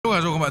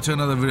guys, welcome back to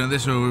another video.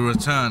 This way we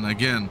return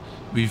again.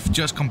 We've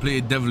just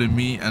completed Devil in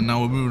Me and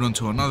now we're moving on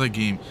to another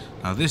game.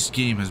 Now this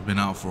game has been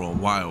out for a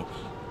while,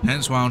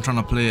 hence why I'm trying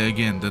to play it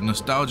again. The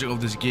nostalgia of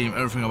this game,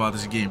 everything about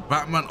this game.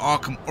 Batman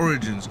Arkham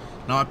Origins.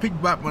 Now I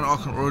picked Batman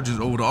Arkham Origins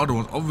over the other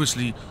ones.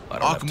 Obviously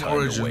Arkham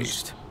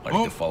Origins. I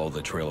need to follow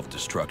the trail of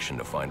destruction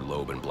to find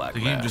Loeb and Black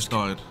Mask. The game just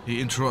started.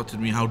 He interrupted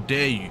me. How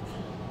dare you?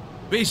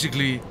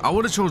 Basically, I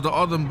would have chose the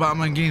other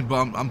Batman games,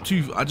 but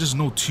I just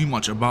know too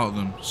much about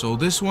them. So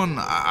this one,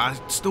 I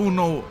still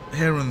know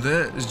here and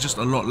there. It's just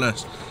a lot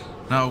less.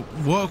 Now,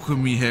 work with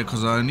me here,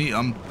 because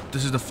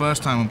this is the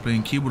first time I'm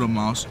playing keyboard and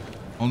mouse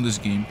on this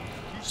game.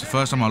 It's the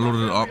first time I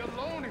loaded it up.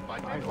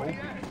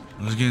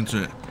 Let's get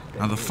into it.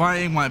 Now, the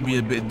fighting might be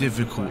a bit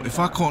difficult. If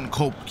I can't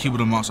cope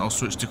keyboard and mouse, I'll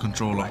switch to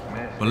controller.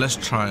 But let's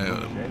try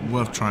it.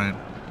 Worth trying.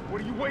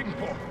 What are you waiting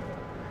for?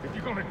 If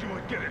you're gonna do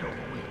it, get it over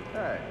with.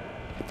 Hey.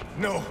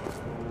 No,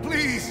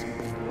 please,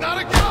 not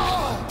again!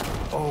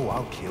 Oh,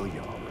 I'll kill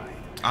you, all right.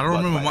 I don't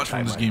remember much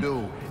from this game.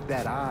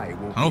 I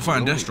don't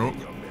find Deathstroke.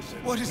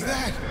 What is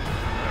that?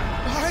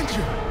 Behind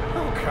you!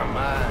 Oh, come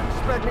on.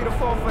 Expect me to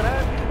fall for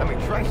that? I mean,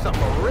 try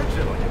something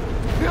original.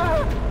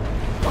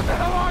 What the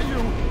hell are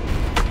you?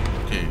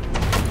 Okay.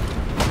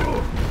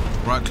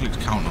 Right click to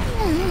counter.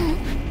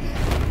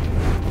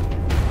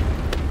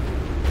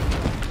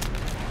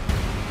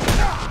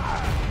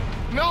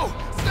 No!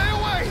 Stay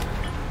away!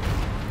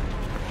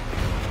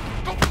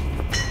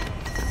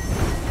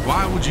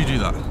 Why would you do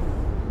that?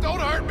 Don't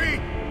hurt me!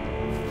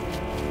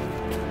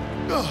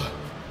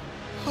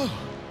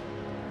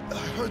 I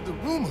heard the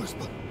rumors,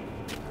 but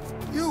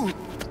you're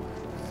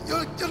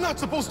not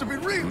supposed to be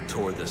real. Who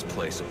tore this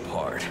place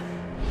apart?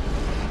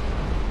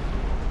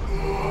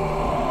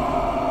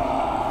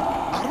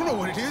 I don't know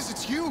what it is.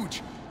 It's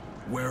huge.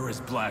 Where is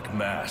Black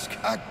Mask?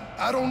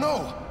 I don't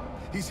know.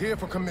 He's here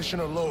for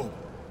Commissioner Loeb.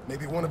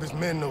 Maybe one of his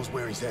men knows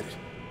where he's headed.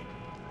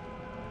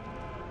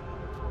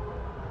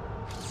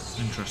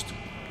 Interesting.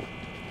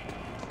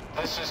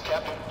 This is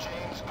Captain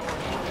James Gordon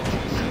with the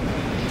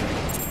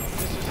GCPD.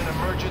 This is an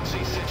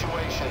emergency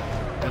situation.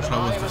 That's how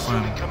I was to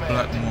find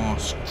Black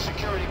Mask.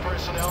 Security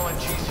personnel and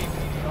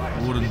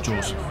GCPD. Warden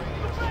Joseph.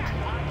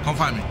 Come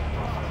find me.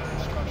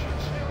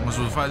 Must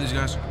we fight these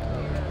guys?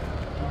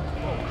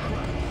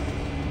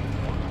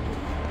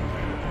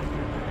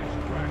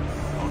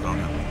 Oh, down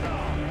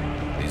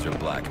here. These are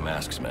Black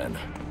Mask's men.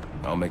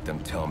 I'll make them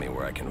tell me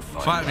where I can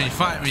find Fight me, Black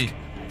fight Mask. me.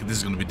 This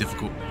is gonna be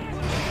difficult.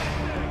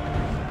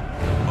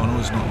 Oh no,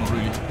 it's not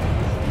really.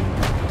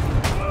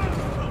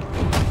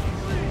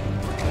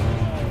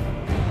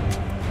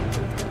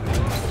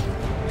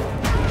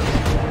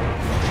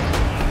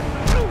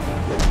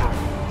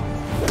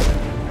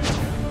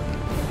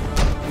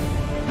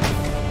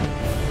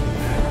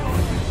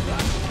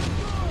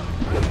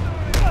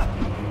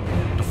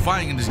 The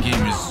fighting in this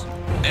game is,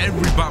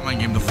 every Batman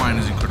game, the fighting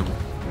is incredible.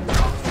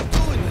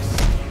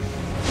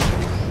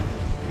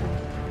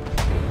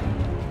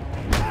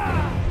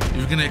 If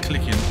you're gonna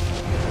click in,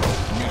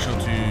 make sure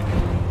to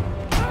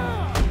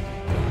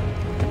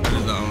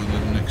edit that on the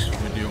next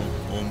video,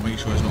 or make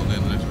sure it's not there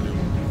in the next video.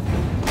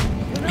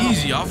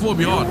 Easy, I thought it'd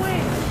be hard.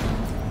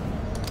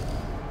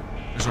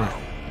 Say sorry.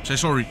 Say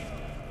sorry.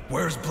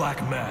 Where's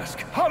Black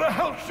Mask? How the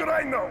hell should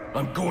I know?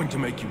 I'm going to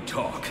make you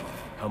talk.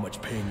 How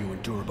much pain you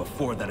endure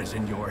before that is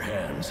in your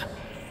hands.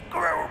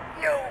 Screw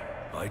you!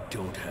 I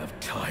don't have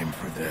time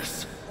for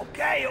this.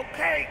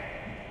 Okay.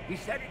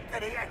 He's heading to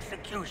the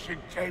execution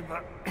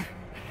chamber.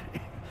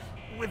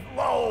 With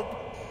Loeb.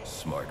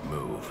 Smart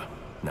move.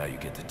 Now you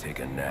get to take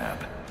a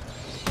nap.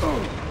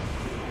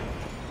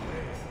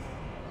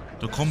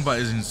 The combat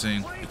is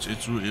insane.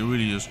 It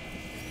really is.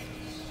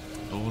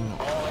 Oh,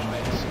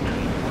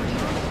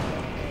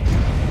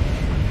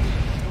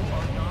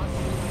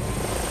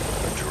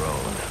 A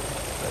drone.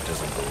 That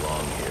doesn't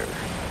belong here.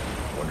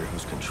 Wonder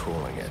who's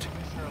controlling it.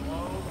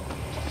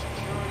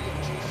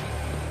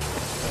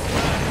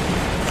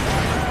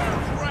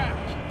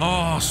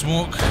 oh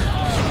smoke.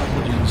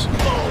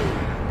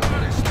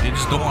 They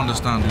just don't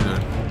understand, do they?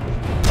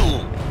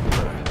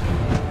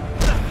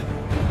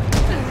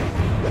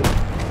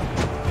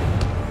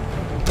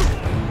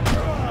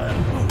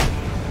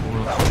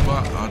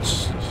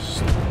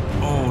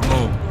 Oh no.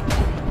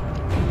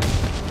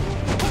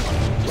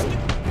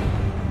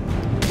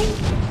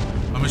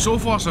 I mean, so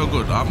far so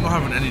good. I'm not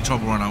having any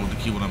trouble right now with the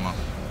keyboard and mouse.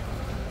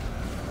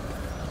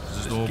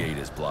 This gate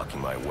is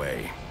blocking my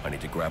way. I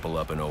need to grapple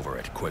up and over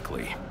it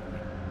quickly.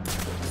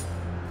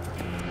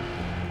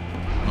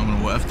 I don't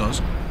know what F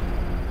does.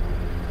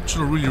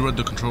 Should have really read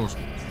the controls.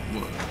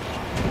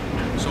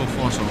 So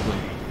far so good.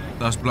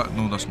 That's black.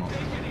 No, that's not.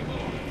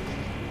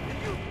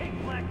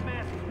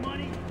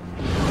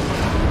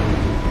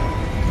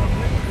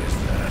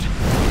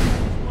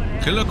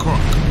 Killer Croc.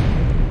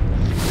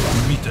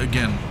 We meet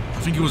again. I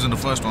think he was in the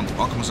first one,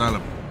 Arkham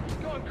Asylum.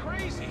 Going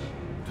crazy.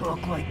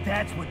 Talk like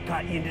that's what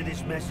got you into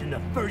this mess in the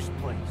first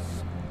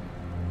place.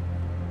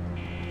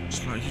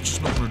 It's like you're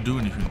just not gonna do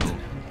anything, bro.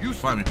 You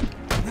fight me.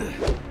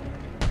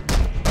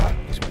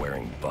 He's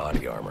wearing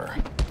body armor.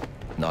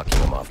 Knocking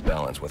him off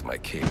balance with my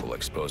cape will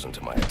expose him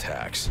to my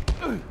attacks.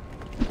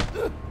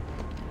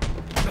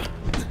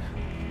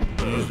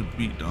 Use the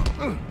beat down.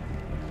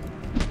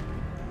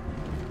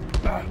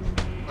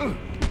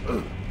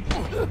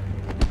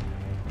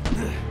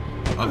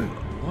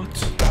 What?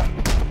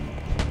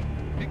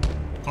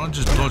 Can't I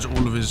just dodge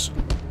all of his...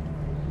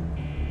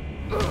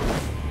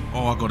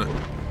 Oh, I got it.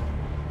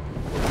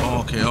 Oh,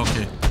 okay,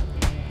 okay.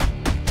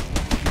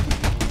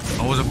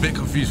 I was a bit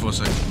confused for a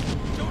second.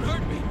 Don't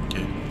hurt me.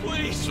 Okay.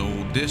 Please. So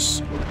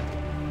this...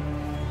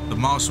 The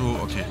mouse will...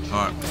 Okay,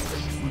 alright.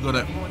 We got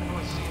it.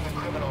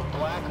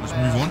 Let's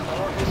move on.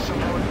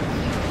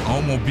 I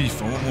want more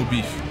beef. I want more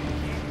beef.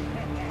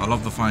 I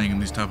love the fighting in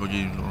these type of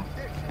games, bro.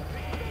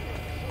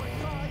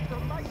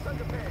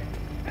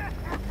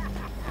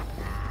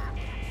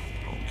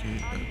 Okay.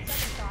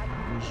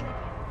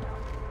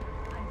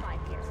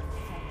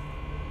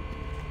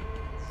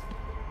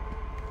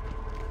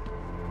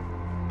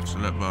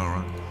 Select bar,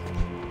 right?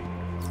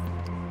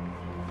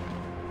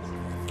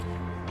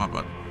 My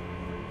bad.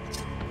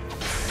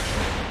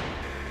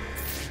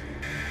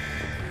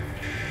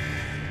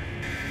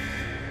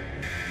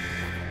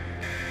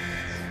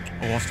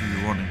 Oh, after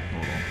we're running.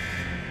 Hold on.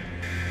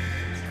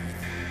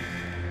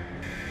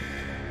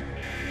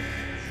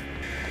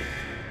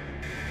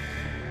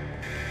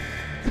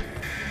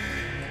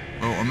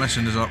 Oh, I'm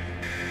messing this up.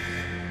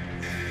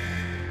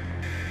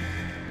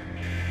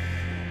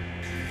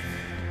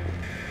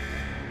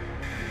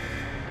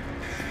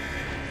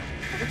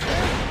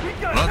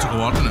 Well, that took a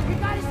while, didn't it?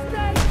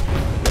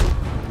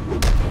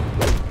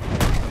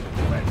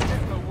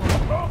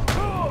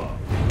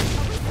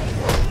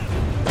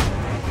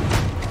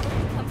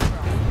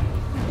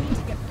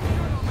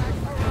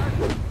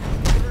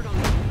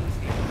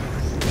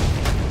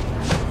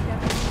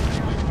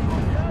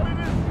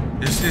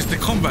 The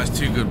combat's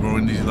too good, bro.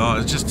 In these,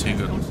 it's just too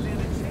good.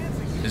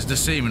 It's the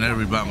same in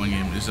every Batman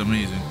game. It's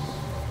amazing.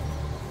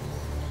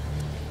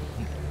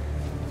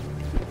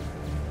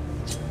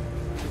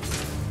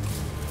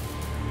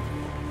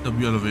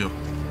 W elevator.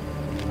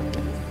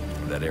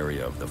 That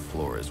area of the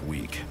floor is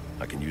weak.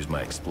 I can use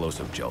my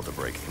explosive gel to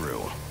break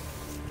through.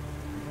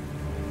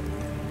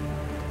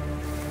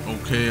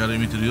 Okay, I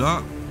didn't mean to do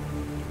that.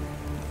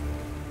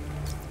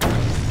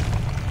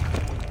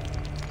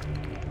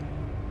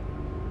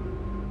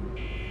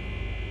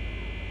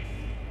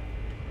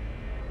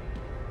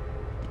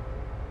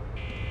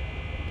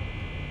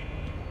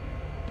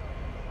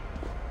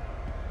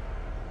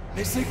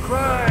 They say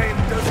crime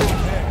doesn't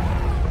care.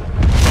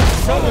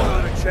 Someone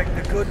ought to check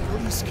the good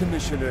police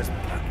commissioner's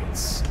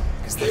pockets.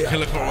 Because they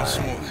Killer car on are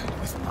smoke.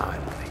 with my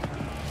money.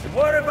 And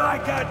what have I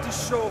got to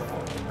show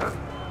for it, huh?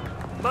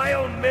 My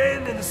own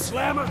men in the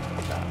slammer?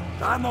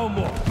 Not no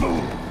more.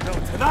 No,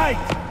 tonight,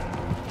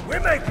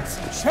 we're making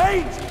some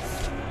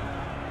changes.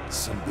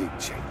 Some big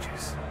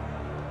changes.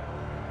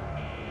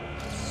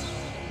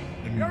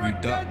 Let me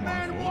read that,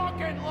 man.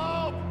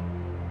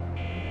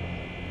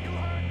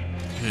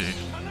 Okay.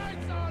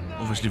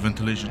 Obviously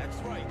ventilation.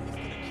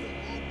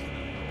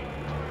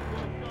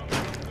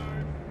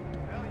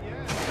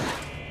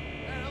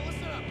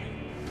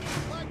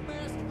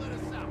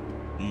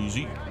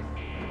 Easy.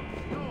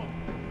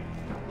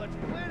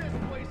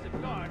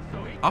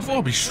 I thought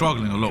I'd be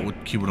struggling a lot with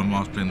keyboard and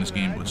mouse playing this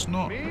game, but it's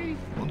not.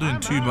 Not doing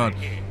too bad.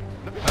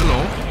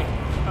 Hello.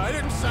 I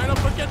didn't sign up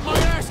for getting my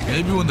ass kicked.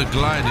 Maybe when the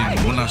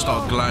gliding, when I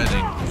start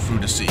gliding through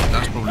the city,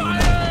 that's probably when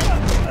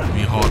it'll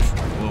be hard.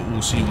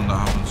 We'll see when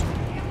that happens.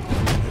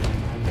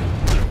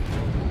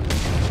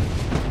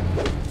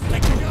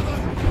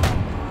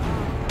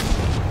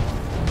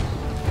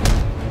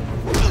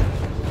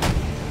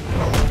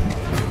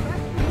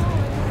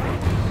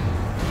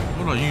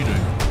 What are you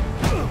doing?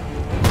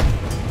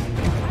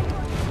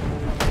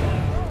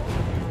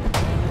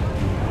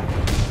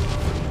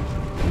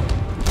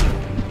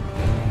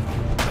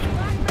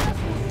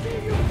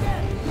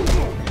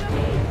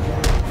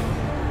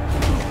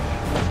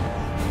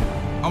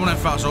 I'm gonna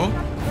fast off.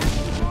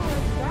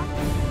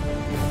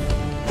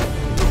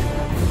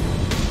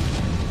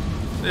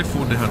 They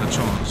thought they had a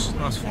chance.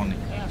 That's funny.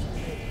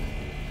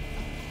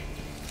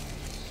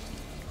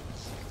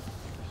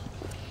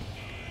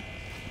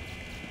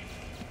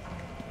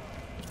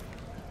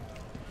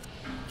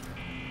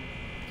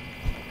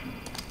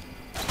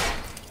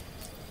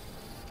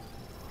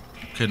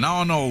 Okay,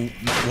 now I know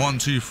 1,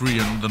 2, 3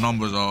 and the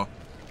numbers are.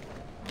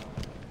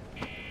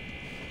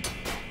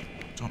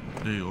 Jump,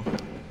 there you go.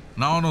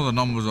 Now I know the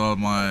numbers are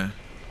my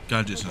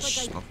gadgets and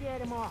stuff.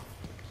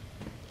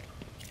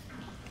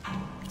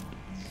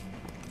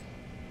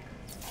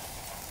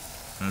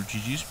 No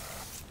GG's.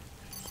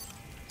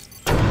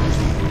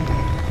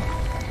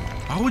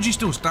 How would you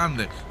still stand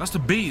there? That's the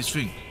biggest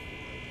thing.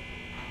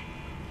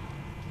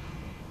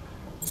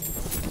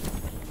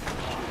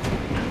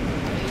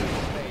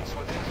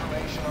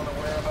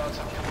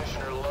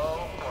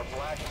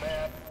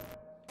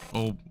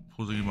 Oh,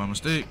 pausing by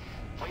mistake.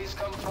 Please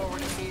come forward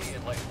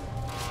immediately.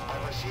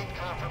 I received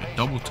confirmation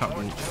Double tap from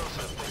roll. Lord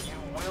Joseph that you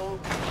will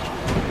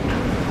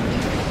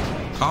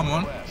Come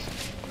on.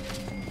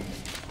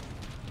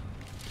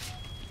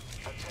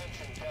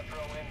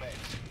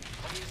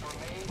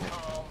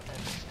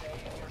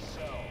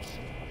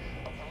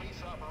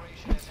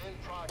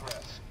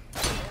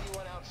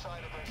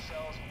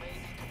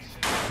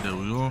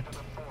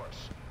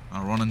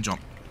 run and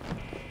jump.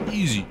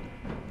 Easy.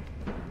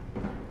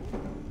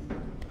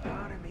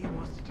 Part of me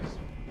wants to just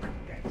flip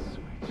that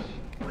switch.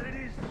 But it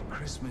is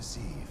Christmas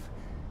Eve.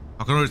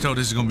 I can already tell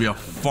this is gonna be a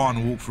fun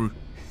walkthrough.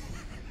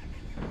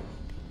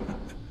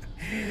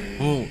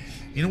 Oh,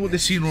 you know what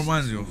this scene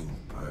reminds me of?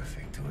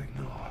 Perfect to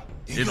ignore.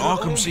 In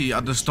Arkham City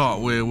at the start,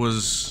 where it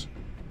was,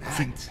 I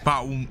think,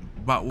 Batwoman?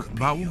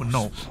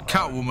 No,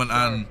 Catwoman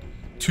and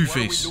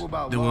Two-Face.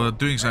 They were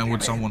doing something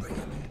with someone.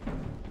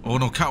 Oh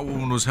no,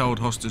 Catwoman was held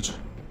hostage.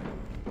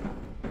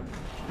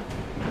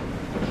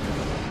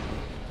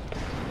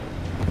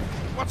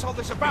 What's all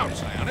this about,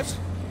 Sionis?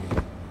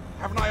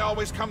 Haven't I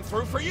always come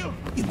through for you?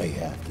 You may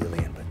have,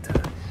 Gillian, but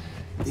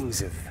things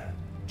have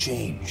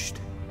changed.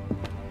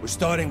 We're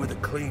starting with a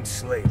clean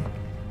slate,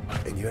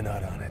 and you're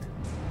not on it.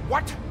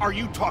 What are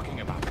you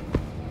talking about?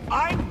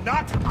 I'm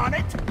not on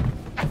it?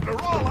 After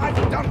all I've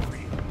done for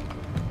you.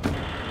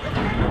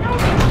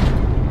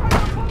 I'm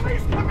a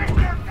police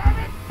commissioner, damn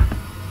it!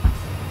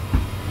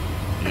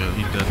 Yeah,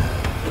 he did.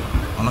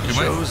 Unlucky, mate.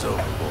 Show's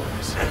over,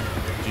 boys.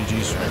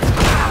 GG's.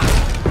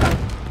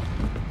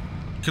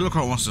 Killer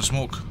Croc wants to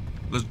smoke.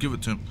 Let's give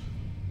it to him.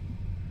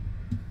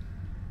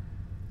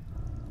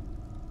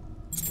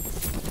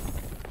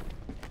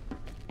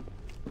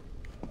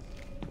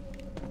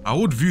 I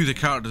would view the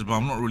characters, but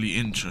I'm not really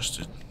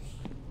interested.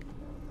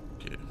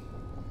 Okay,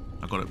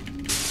 I got it.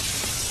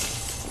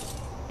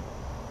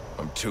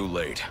 I'm too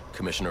late.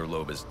 Commissioner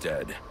Loeb is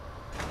dead.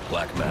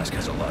 Black Mask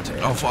has a lot to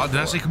Oh, did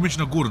I say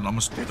Commissioner Gordon? I'm a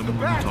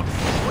retard.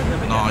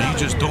 Nah, you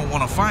just don't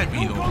want to fight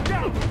me, though. Go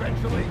down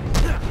eventually.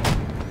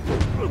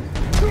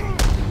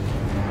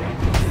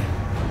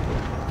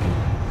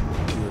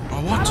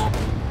 Oh, what?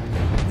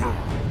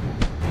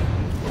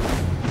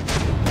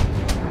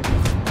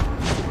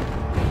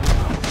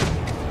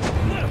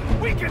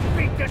 We can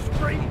beat this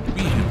free.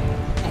 Beat him.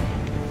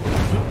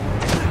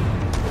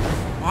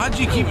 Why'd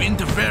you keep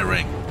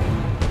interfering?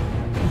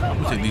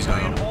 We'll take these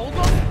guys out.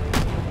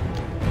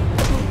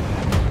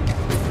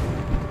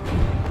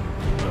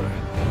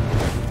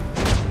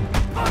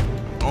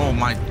 Oh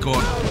my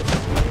god.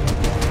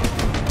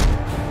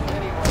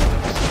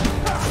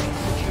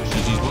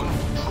 GG's button.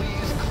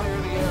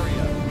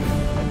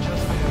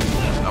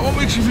 Now what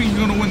makes you think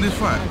you're gonna win this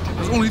fight?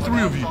 There's only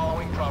 3 of you.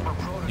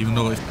 Even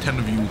though if 10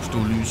 of you will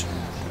still lose.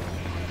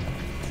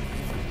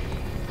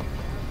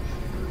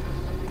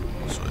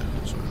 Sorry.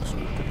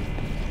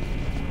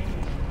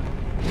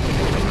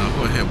 I'll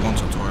go ahead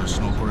once or twice,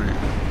 no great.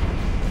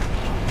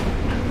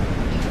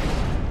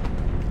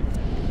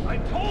 I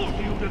told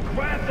you to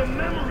grab the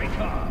memory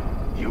card.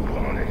 You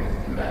wanted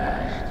it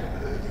smashed,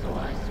 so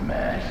I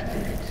smashed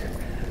it.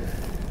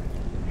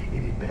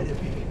 It better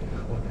be,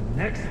 or the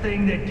Next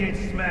thing that gets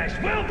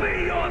smashed will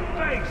be your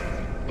face.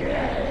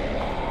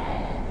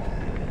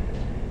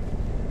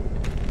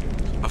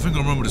 I think I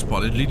remember this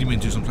part. It's leading me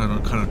into some kind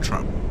of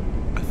trap.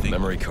 I think.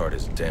 Memory card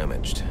is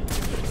damaged.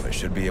 I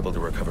should be able to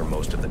recover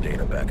most of the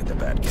data back at the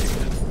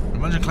Batcave.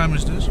 Imagine climbing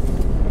stairs.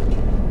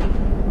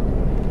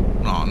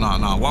 No.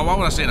 Why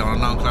would I say that when I'm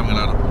now climbing a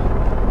ladder?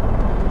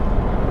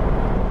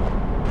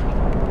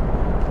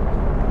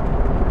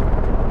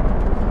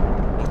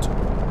 What?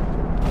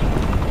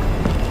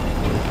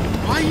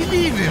 Why are you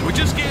leaving? We're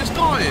just getting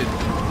started.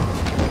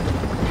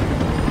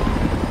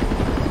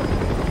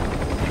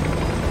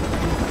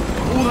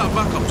 All that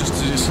backup just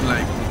to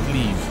like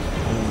leave.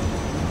 Oh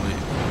wait.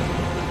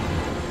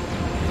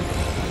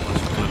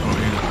 That's Killer Croc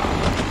here.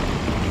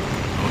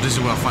 Oh, this is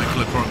where I fight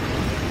Killer Croc.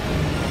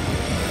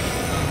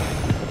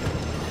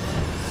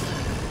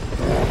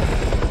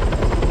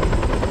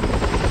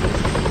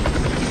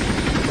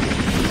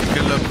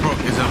 Killer Croc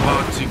is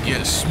about to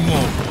get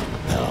smoked.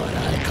 Thought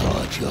I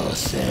caught your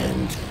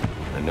scent.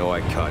 I know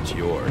I caught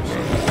yours.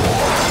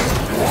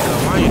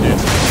 Why are you doing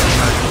this?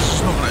 It's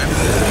just not gonna end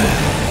well.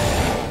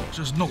 It's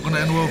just not gonna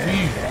end well for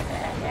you.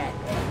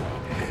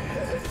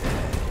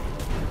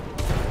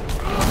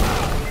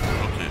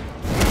 Okay.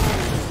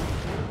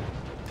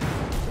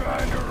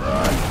 Trying to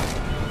run.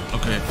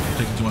 Okay, I'm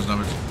taking too much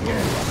damage.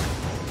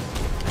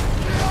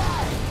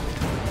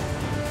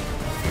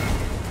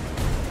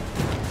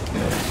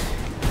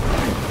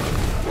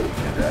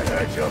 Did that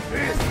hurt your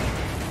fist?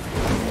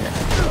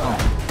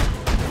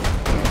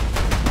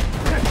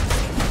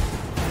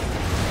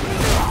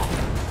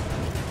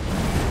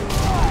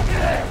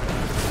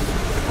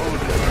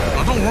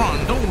 No, don't run.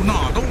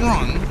 Don't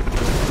run.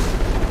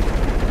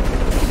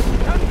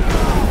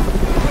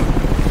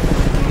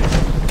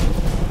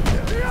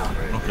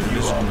 Okay,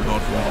 this is gonna be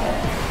hard for me.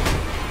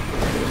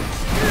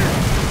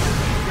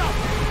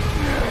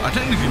 I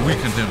technically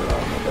weakened him.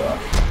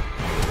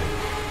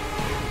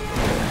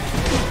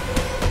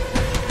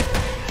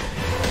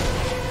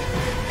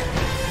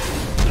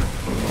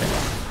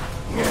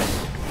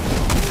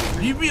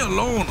 Leave me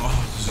alone. Oh,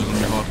 this is gonna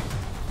be hard.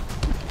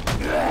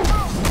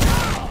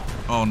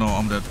 Oh no,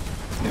 I'm dead.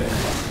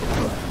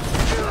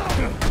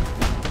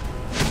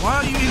 Why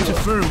are you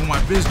interfering with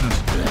my business?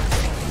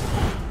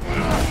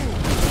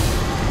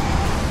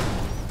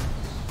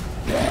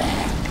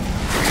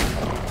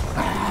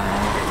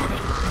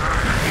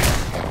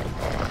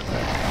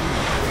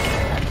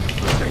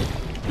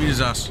 his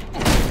ass.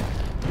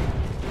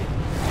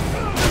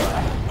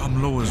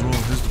 I'm low as well.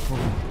 Here's the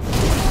problem.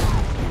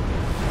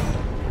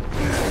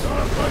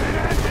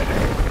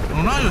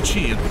 Oh, now you're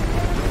cheating.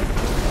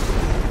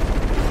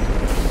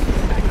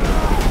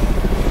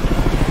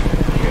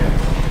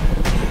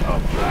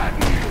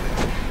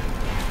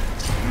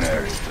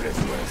 Merry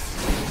Christmas.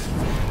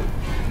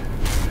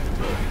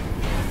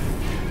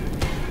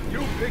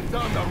 You picked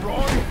on the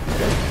wrong.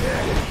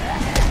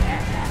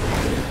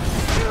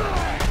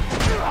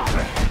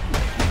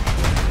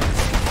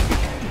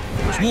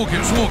 Smoke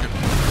him, smoke him.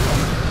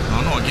 No,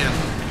 not again.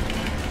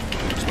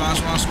 Spam,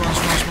 spam, spam,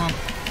 spam, spam.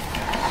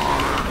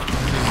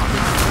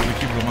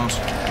 Keep the mouse.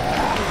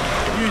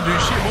 You ain't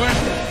doing shit, boy.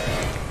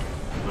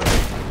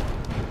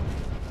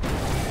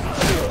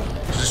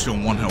 Just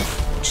on 1 health.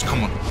 Just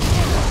come on.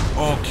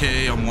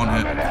 Okay, I'm 1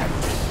 hit.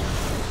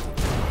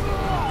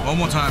 One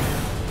more time.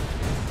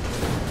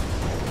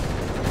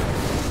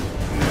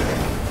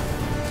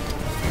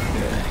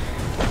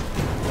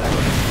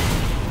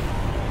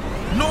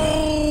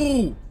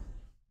 No!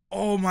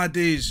 Oh my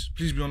days.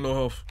 Please be on low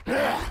health.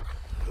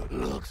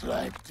 Looks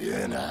like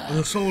dinner.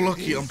 You're so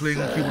lucky I'm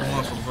playing on keyboard and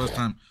mouse for the first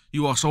time.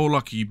 You are so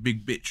lucky, you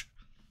big bitch.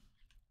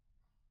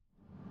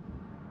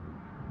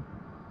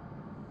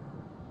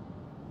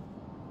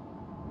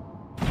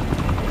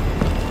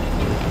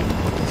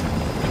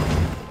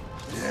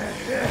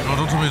 No,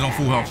 don't tell me he's on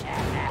full health.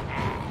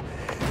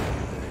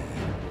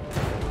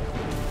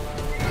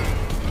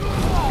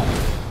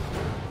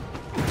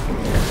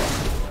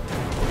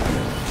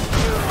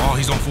 Oh,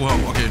 he's on full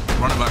health. Okay,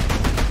 run it back.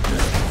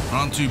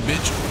 Round 2,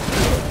 bitch.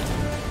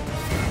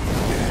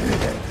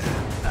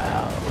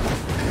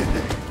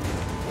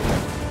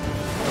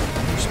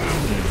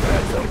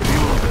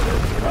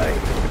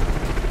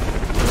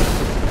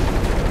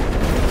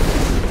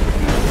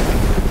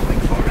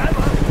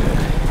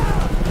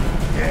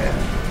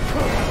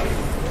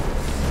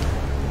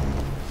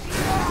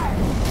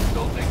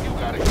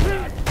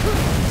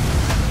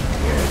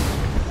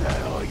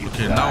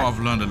 Okay, now I've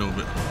learned a little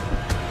bit.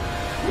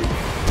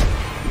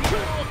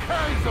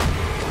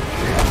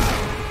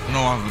 No,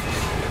 I haven't.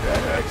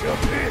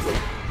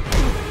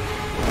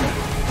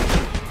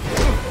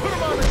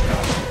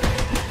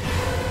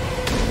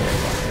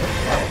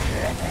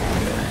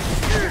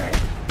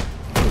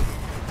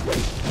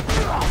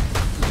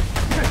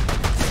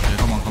 Okay,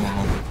 come on, come on,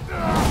 come on.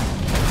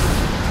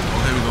 Oh,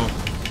 here we go.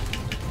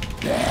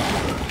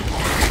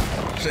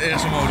 It's an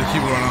ASMR with the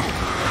keyboard right now.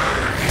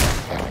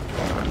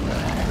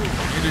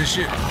 You doing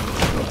shit.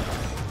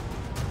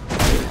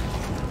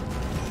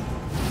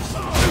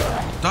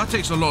 That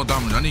takes a lot of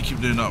damage. I need to keep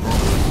doing that, bro.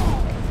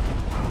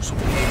 What's he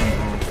doing?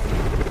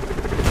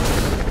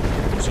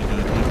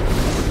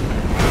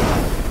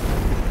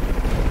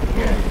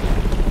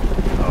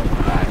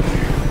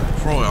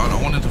 Throw it. I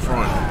don't want him to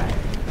throw it.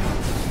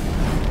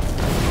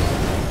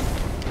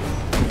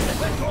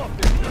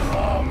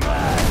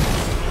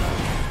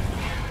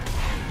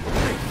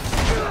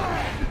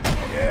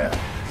 Yeah,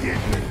 hit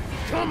me.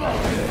 Come on.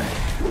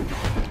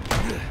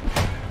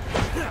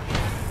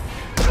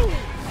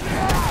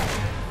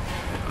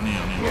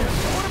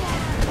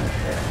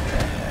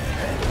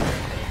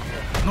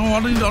 No, I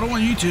don't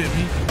want you to hit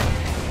me.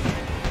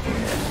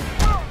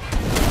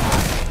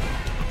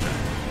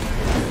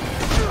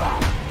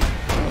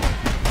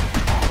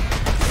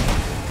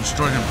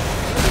 Destroy him.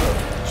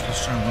 Let's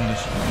try and win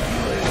this.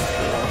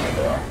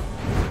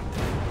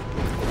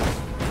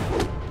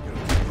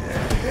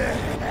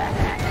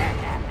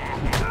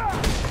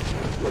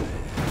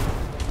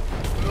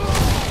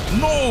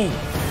 No!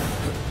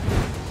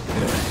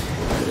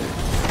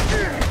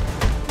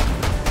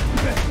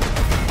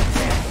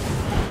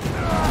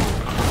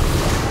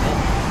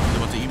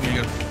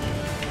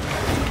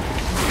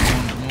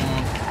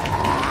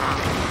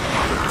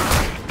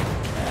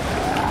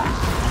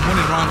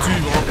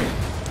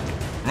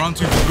 Round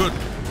 2 for good.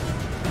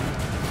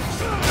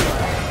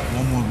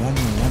 One more.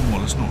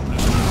 Let's not.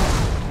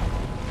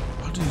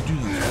 How did he do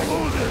that?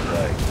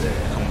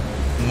 Come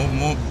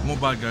on. More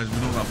bad guys. We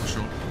know that for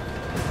sure.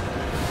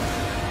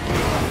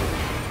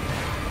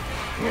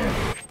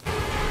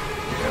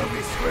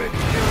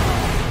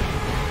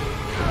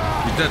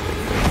 He's dead.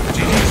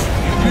 GG's.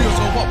 You blew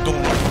yourself up,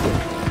 don't worry.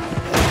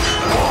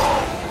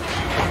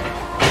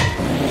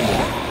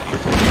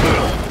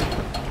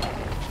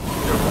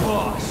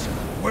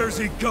 Where's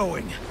he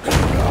going?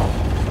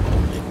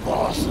 The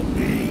boss of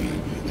me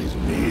is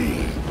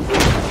me.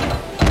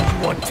 You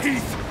want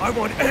teeth? I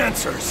want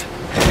answers.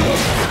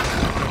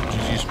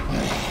 GG's.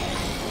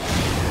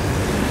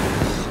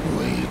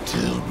 Wait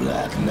till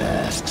Black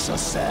Mask's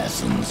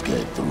assassins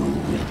get through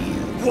with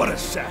you. What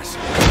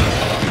assassin?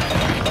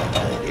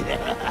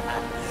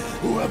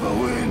 Whoever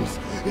wins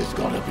is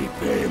gonna be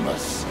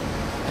famous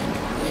and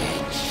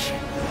rich.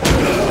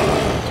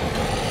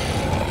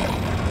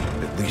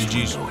 At least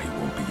GG's. we know he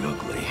won't be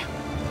ugly.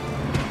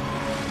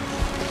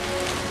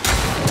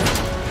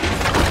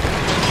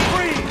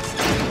 Freeze!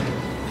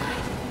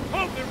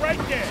 Hold it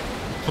right there!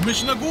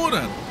 Commissioner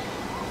Gordon.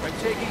 I'm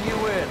taking you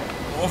in.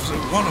 officer,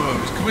 one of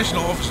them. It's commissioner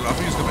officer. I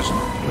think it's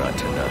commissioner. Not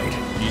tonight.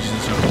 He's in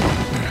the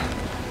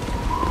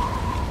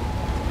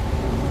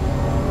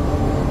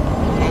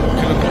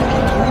Killer Croc.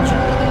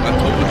 I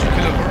told you,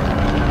 Killer Croc.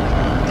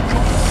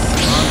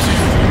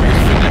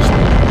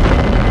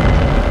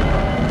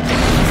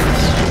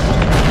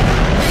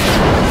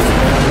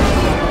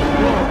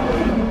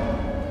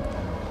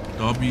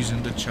 Dobby's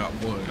in the chat,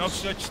 boys. No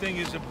such thing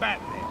as a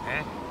Batman,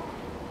 huh?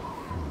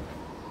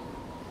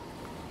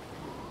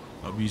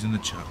 Dobby's in the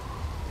chat.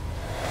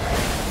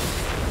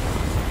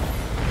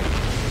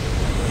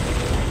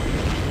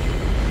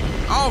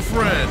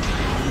 Alfred!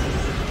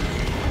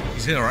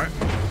 He's here, right?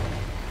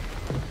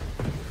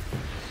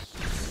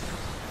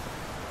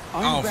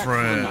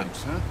 Alfred.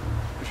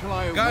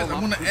 Guys,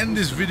 I'm gonna end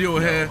this video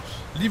here.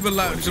 Leave a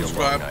like and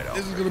subscribe.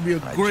 This is gonna be a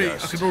great, I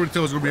can already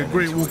tell it's gonna be a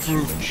great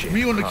walkthrough.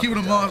 Me on the Key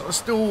with the Mask,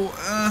 still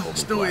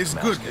it's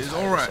good, it's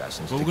alright.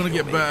 But we're gonna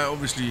get better,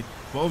 obviously.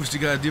 But obviously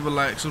guys, leave a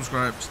like,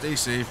 subscribe, stay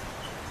safe,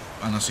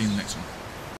 and I'll see you in the next one.